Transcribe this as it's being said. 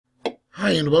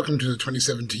Hi and welcome to the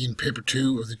 2017 paper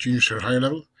 2 of the junior cert higher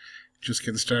level. Just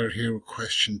getting started here with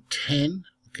question 10,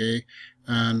 okay,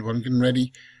 and when I'm getting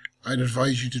ready I'd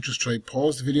advise you to just try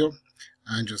pause the video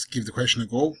and just give the question a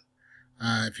go.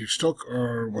 If you're stuck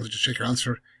or want to just check your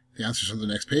answer, the answer's on the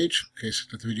next page, okay, so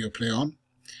let the video play on.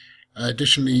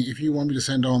 Additionally, if you want me to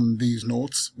send on these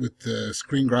notes with the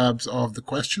screen grabs of the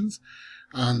questions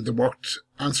and the worked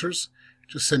answers,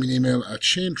 just send me an email at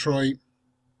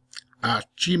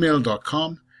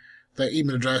shanetroy@gmail.com. That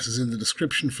email address is in the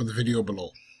description for the video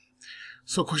below.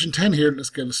 So question 10 here,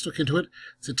 let's get stuck into it.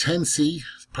 It's a 10C,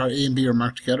 part A and B are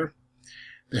marked together.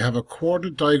 They have a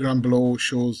coordinate diagram below,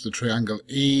 shows the triangle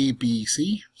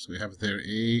ABC. So we have it there,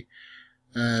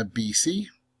 ABC.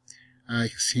 You can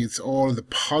see it's all in the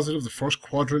positive, the first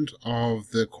quadrant of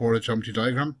the coordinate geometry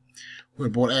diagram, where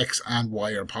both X and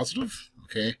Y are positive.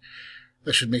 Okay,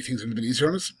 that should make things a little bit easier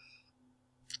on us.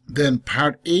 Then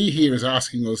part A here is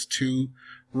asking us to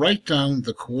write down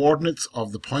the coordinates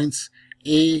of the points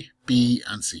A, B,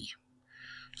 and C.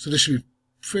 So this should be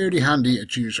fairly handy at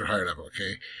junior or higher level.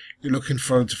 Okay, you're looking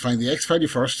to find the X value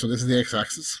first. So this is the X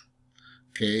axis.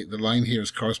 Okay, the line here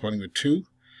is corresponding with 2.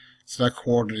 So that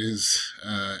coordinate is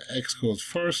X goes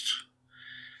first,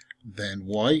 then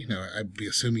Y. Now I'd be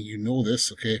assuming you know this.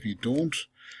 Okay, if you don't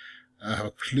have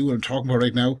a clue what I'm talking about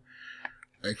right now,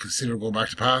 I consider going back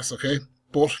to pass. Okay.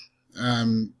 But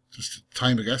just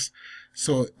time, I guess.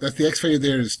 So that the X value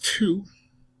there is 2.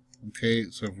 Okay,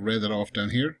 so I've read that off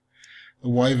down here. The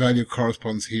Y value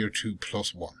corresponds here to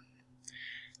 +1.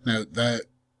 Now that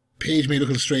page may look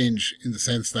a little strange in the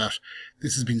sense that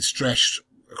this has been stretched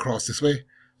across this way.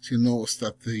 So you'll notice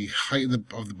that the height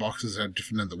of the boxes are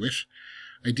different than the width.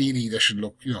 Ideally, they should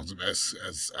look,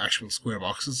 as actual square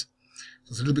boxes.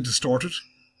 So it's a little bit distorted.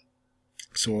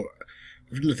 So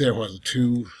I've written it there, what is it,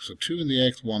 2, so 2 in the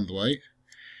X, 1 in the Y.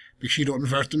 Make sure you don't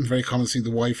invert them, very common to see the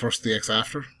Y first, the X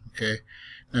after, okay.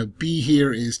 Now B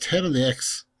here is 10 on the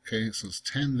X, okay, so it's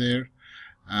 10 there,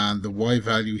 and the Y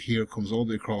value here comes all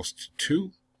the way across to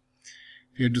 2.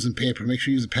 If you're using paper, make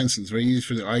sure you use a pencil, it's very easy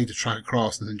for the eye to track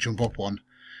across and then jump up one,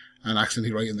 and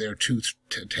accidentally write in there 2,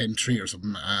 10, 3 or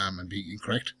something, and be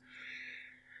incorrect.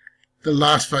 The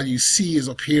last value C is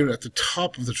up here at the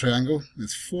top of the triangle.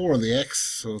 It's 4 on the X,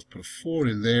 so let's put a 4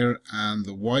 in there, and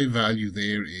the Y value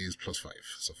there is +5,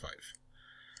 so 5.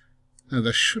 Now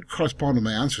that should correspond to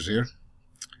my answers here.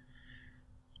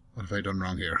 What have I done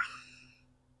wrong here?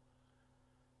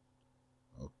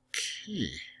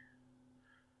 Okay.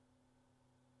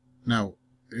 Now,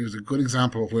 here's a good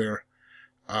example where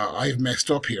I've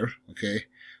messed up here, okay?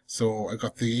 So I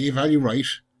got the A value right,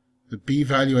 the B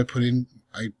value I put in,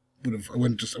 I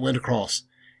went across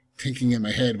thinking in my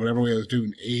head whatever way I was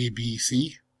doing A, B,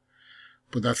 C,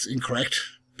 but that's incorrect.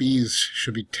 B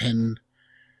should be 10,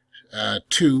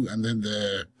 2, and then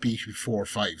the B should be 4,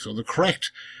 5. So they're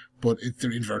correct, but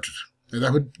they're inverted. Now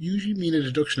that would usually mean a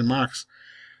deduction in marks,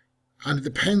 and it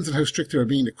depends on how strict they're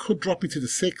being. It could drop me to the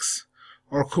 6,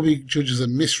 or it could be judged as a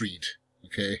misread.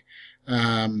 Okay,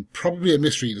 probably a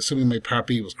misread, assuming my part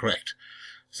B was correct.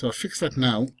 So I'll fix that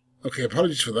now. Okay,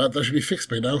 apologies for that. That should be fixed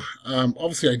by now.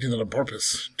 Obviously, I did that on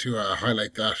purpose to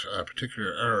highlight that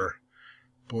particular error.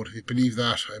 But if you believe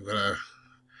that, I've got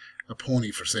a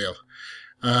pony for sale.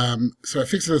 So I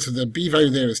fixed it so the B value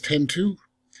there is 10, 2,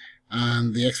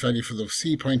 and the X value for the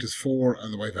C point is 4,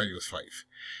 and the Y value is 5.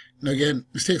 Now again,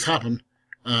 mistakes happen.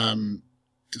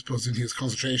 Just supposed to use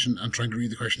concentration and trying to read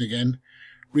the question again.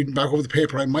 Reading back over the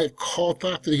paper, I might have caught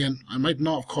that, but again, I might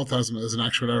not have caught that as an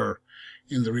actual error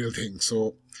in the real thing.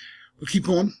 So we'll keep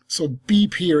going. So B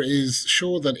here is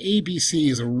show that ABC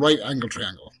is a right angle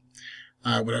triangle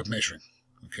without measuring.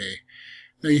 Okay.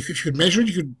 Now if you could measure it,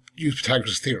 you could use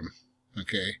Pythagoras' theorem.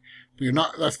 Okay. But you're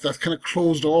not. That's kind of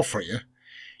closed off for you.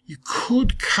 You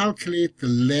could calculate the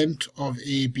length of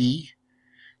AB,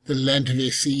 the length of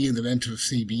AC, and the length of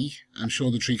CB, and show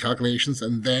the 3 calculations,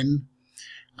 and then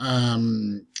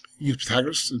use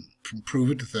Pythagoras and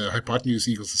prove it that the hypotenuse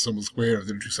equals the sum of the square of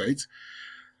the 2 sides.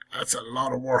 That's a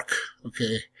lot of work,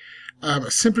 okay? A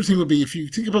simple thing would be if you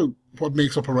think about what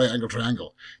makes up a right angle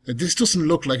triangle. Now, this doesn't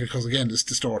look like it because, again, it's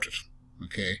distorted,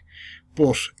 okay?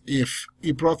 But if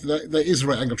you brought that is a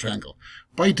right angle triangle.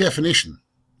 By definition,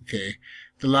 okay,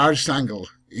 the largest angle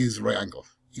is right angle.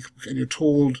 And you're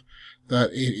told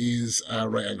that it is a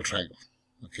right angle triangle,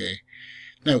 okay?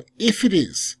 Now, if it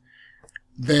is,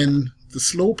 then the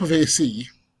slope of AC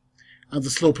and the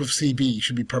slope of CB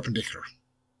should be perpendicular,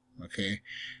 okay?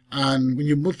 And when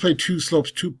you multiply two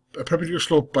slopes, a perpendicular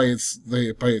slope by its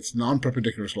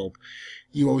non-perpendicular slope,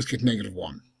 you always get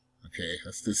 -1. Okay,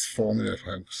 that's this formula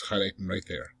I'm highlighting right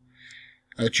there.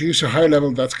 Junior to higher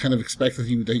level, that's kind of expected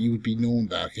that you would be known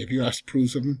that. Okay? If you're asked to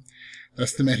prove something,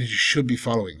 that's the method you should be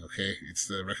following. Okay, it's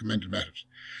the recommended method.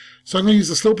 So I'm going to use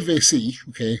the slope of AC.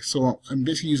 Okay, so I'm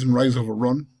basically using rise over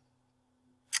run.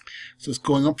 So it's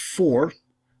going up 4,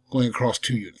 going across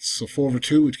 2 units. So 4 over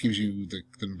 2, which gives you the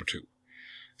number 2.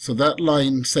 So that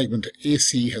line segment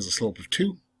AC has a slope of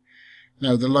 2.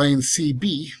 Now the line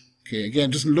CB, okay, again,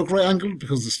 it doesn't look right angled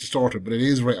because it's distorted, but it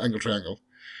is right angle triangle.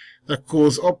 That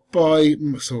goes up by,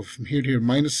 so from here to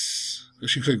here,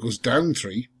 actually it goes down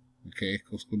 3. Okay, it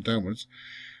goes downwards.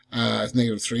 It's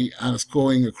negative 3, and it's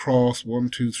going across 1,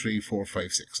 2, 3, 4,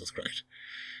 5, 6. That's correct.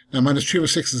 Now minus 3 over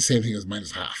 6 is the same thing as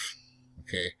minus half.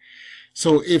 Okay,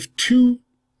 so if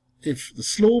the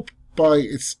slope by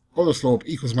its other slope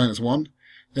equals minus 1,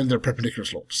 then they're perpendicular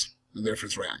slopes, and therefore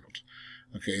it's right angled.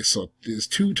 Okay, so is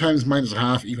 2 times minus a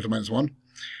half equal to minus 1?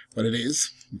 Well, it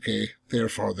is. Okay,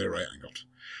 therefore they're right angled.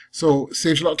 So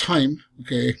saves you a lot of time.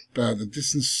 Okay, the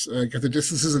distance, get the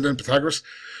distances and then Pythagoras.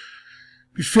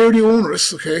 Be fairly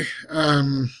onerous. Okay,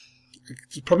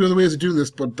 there's probably other ways of doing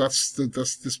this, but this would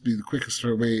be the quickest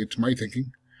way to my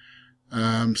thinking.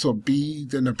 So B,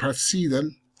 then part C,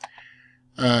 then.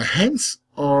 Hence,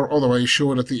 or otherwise,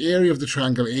 show that the area of the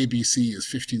triangle ABC is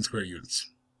 15 square units.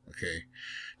 Okay.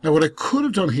 Now, what I could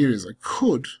have done here is I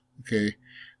could, okay,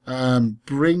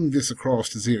 bring this across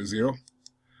to 0, 0.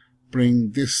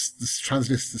 Bring this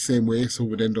translates the same way, so it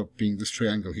would end up being this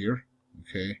triangle here.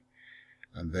 Okay.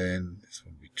 And then this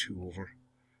one would be 2 over.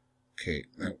 Okay.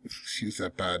 Now, excuse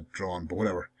that bad drawing, but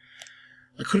whatever.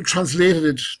 I could have translated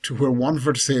it to where one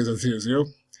vertex is at 0, 0,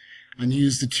 and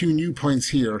used the 2 new points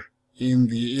here in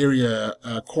the area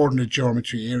coordinate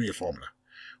geometry area formula,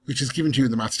 which is given to you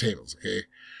in the maths tables. Okay,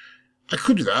 I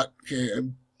could do that. Okay,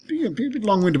 be a bit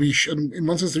long-winded, but in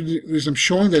one sense, the reason I'm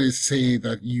showing that is to say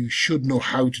that you should know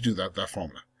how to do that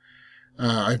formula.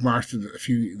 I've marked it the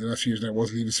last few years, and I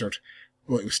was leaving cert,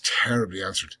 but it was terribly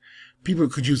answered. People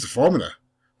could use the formula,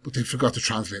 but they forgot to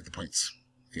translate the points.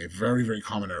 Okay, very, very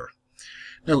common error.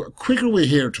 Now, a quicker way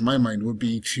here, to my mind, would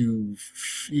be to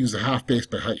use the half base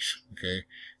by height. Okay,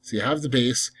 so you have the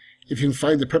base. If you can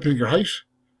find the perpendicular height,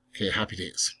 okay, happy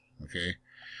days. Okay,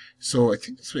 so I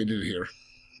think that's what I did here.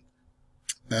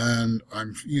 And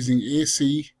I'm using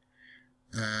AC,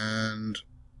 and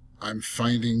I'm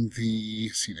finding the,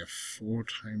 see now, 4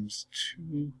 times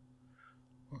 2.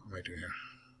 What am I doing here?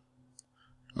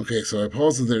 Okay, so I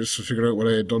paused it there just to figure out what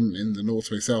I had done in the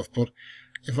notes myself. But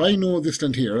if I know this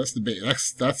length here, that's the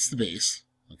base. That's the base.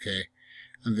 Okay,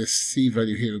 and this C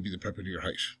value here will be the perpendicular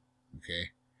height. Okay,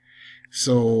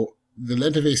 so the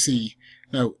length of AC.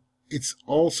 Now it's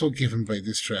also given by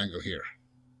this triangle here,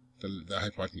 the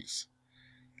hypotenuse.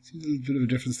 See a little bit of a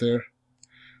difference there.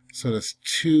 So that's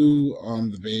 2 on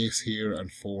the base here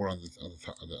and 4 on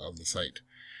the side.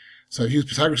 So I've used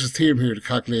Pythagoras' theorem here to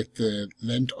calculate the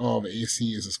length of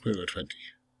AC as the square root of 20.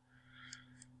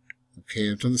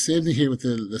 Okay, I've done the same thing here with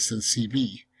the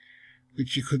CB,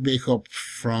 which you could make up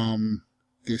from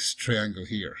this triangle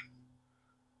here.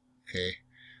 Okay,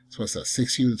 so what's that?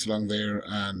 6 units along there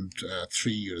and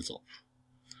 3 units up.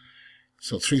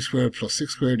 So 3 squared plus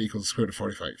 6 squared equals the square root of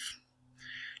 45.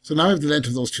 So now I have the length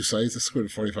of those two sides, the square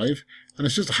root of 45, and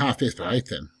it's just a half base by height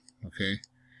then. Okay,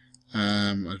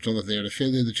 I've done that there. I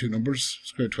filled in the two numbers,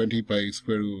 square root of 20 by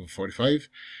square root of 45,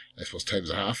 I suppose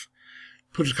times a half.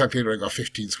 Put it in the calculator, I got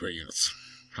 15 square units.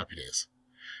 Happy days.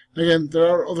 Again, there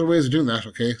are other ways of doing that,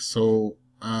 okay, so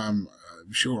I'm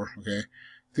sure, okay,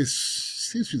 this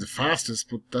seems to be the fastest,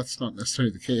 but that's not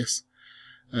necessarily the case.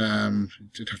 You'd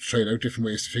have to try it out, different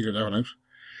ways to figure that one out.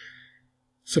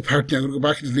 So part D, I'm going to go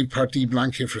back and just leave part D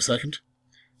blank here for a second.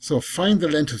 So find the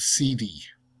length of CD,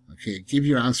 okay, give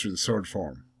your answer in third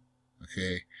form,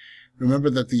 okay. Remember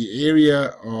that the area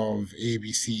of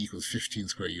ABC equals 15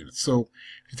 square units. So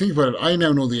if you think about it, I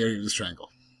now know the area of this triangle.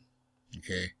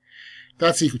 Okay,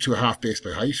 that's equal to a half base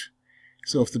by height.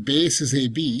 So if the base is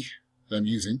AB that I'm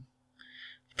using,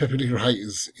 the perpendicular height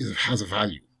has a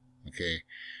value. Okay,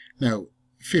 now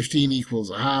 15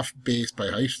 equals a half base by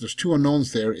height. There's two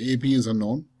unknowns there. AB is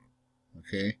unknown.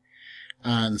 Okay,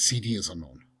 and CD is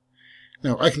unknown.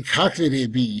 Now I can calculate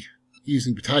AB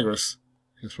using Pythagoras.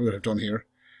 That's what I've done here.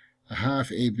 A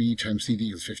half AB times CD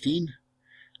equals 15.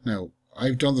 Now,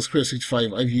 I've done the square root of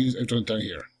 65. I've done it down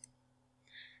here.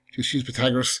 Just use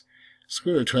Pythagoras.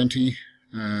 Square root of 20.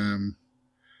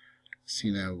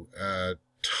 See now,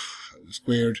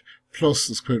 squared plus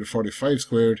the square root of 45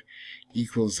 squared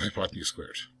equals hypotenuse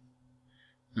squared.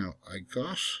 Now, I've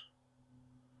gotten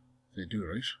it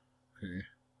right? Okay.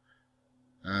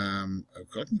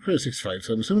 I've gotten square root of 65,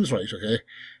 so I'm assuming it's right, okay?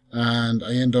 And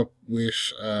I end up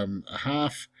with a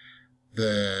half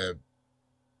the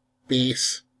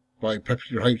base by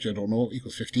perpendicular height, which I don't know,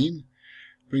 equals 15.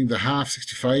 Bring the half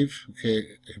 65, okay,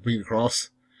 I can bring it across,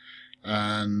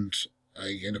 and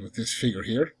I end up with this figure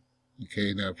here.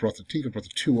 Okay, now I brought the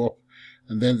 2 up,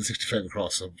 and then the 65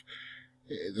 across. So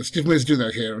there's different ways of doing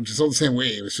that here, and it's all the same way,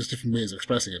 it's just different ways of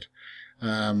expressing it.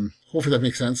 Hopefully that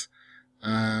makes sense.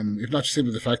 If not, just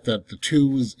simply the fact that the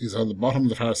 2 is on the bottom of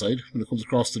the far side. When it comes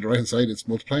across to the right hand side, it's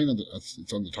multiplying, and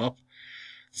it's on the top.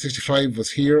 65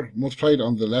 was here, multiplied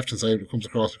on the left hand side. When it comes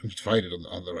across, it becomes divided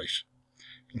on the right.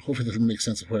 And hopefully that will make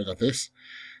sense of where I got this.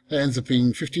 That ends up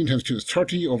being 15 times 2 is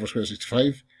 30 over square root of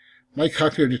 65. My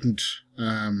calculator didn't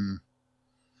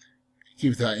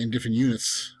give that in different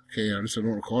units. Okay, or at least I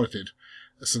don't recall it did.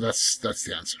 So that's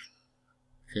the answer.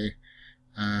 Okay,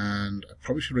 and I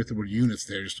probably should write the word units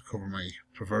there just to cover my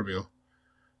proverbial.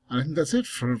 And I think that's it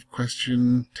for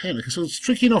question 10. Okay, so it's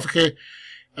tricky enough. Okay,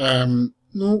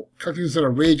 no calculations that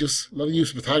are outrageous. A lot of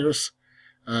use of Pythagoras.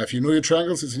 If you know your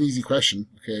triangles, it's an easy question.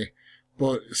 Okay,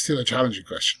 but it's still a challenging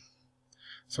question.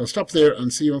 So I'll stop there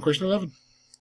and see you on question 11.